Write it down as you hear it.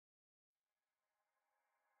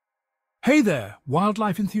Hey there,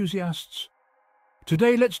 wildlife enthusiasts!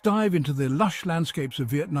 Today let's dive into the lush landscapes of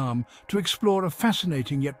Vietnam to explore a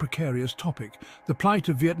fascinating yet precarious topic, the plight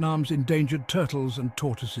of Vietnam's endangered turtles and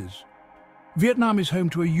tortoises. Vietnam is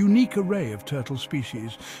home to a unique array of turtle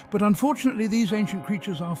species, but unfortunately these ancient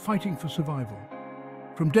creatures are fighting for survival.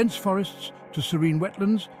 From dense forests to serene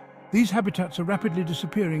wetlands, these habitats are rapidly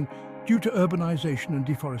disappearing due to urbanization and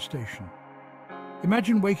deforestation.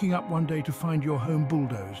 Imagine waking up one day to find your home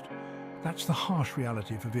bulldozed. That's the harsh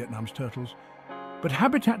reality for Vietnam's turtles. But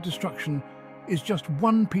habitat destruction is just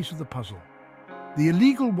one piece of the puzzle. The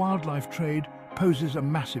illegal wildlife trade poses a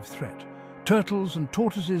massive threat. Turtles and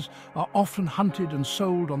tortoises are often hunted and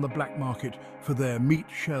sold on the black market for their meat,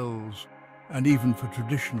 shells, and even for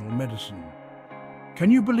traditional medicine.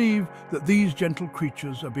 Can you believe that these gentle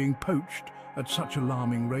creatures are being poached at such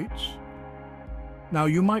alarming rates? Now,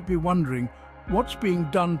 you might be wondering, what's being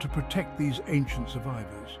done to protect these ancient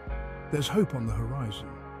survivors? There's hope on the horizon.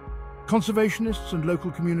 Conservationists and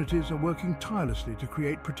local communities are working tirelessly to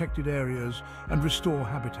create protected areas and restore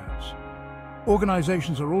habitats.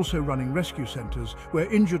 Organizations are also running rescue centers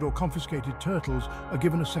where injured or confiscated turtles are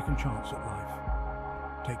given a second chance at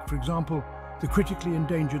life. Take, for example, the critically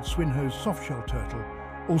endangered Swinhoe's softshell turtle,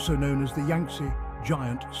 also known as the Yangtze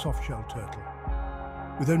giant softshell turtle.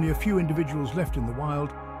 With only a few individuals left in the wild,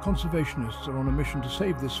 conservationists are on a mission to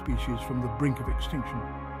save this species from the brink of extinction.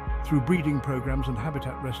 Through breeding programs and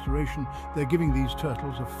habitat restoration, they're giving these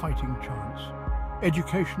turtles a fighting chance.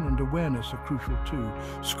 Education and awareness are crucial too.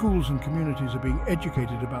 Schools and communities are being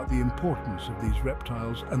educated about the importance of these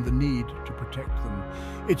reptiles and the need to protect them.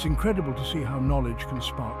 It's incredible to see how knowledge can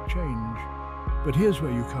spark change. But here's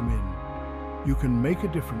where you come in. You can make a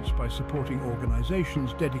difference by supporting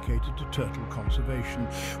organizations dedicated to turtle conservation.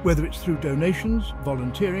 Whether it's through donations,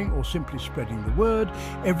 volunteering, or simply spreading the word,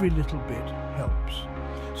 every little bit helps.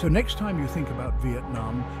 So next time you think about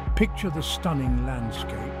Vietnam, picture the stunning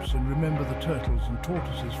landscapes and remember the turtles and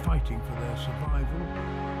tortoises fighting for their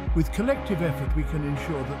survival. With collective effort, we can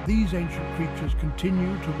ensure that these ancient creatures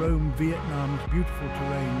continue to roam Vietnam's beautiful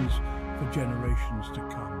terrains for generations to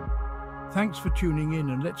come. Thanks for tuning in,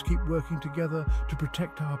 and let's keep working together to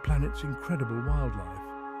protect our planet's incredible wildlife.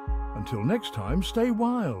 Until next time, stay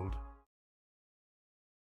wild.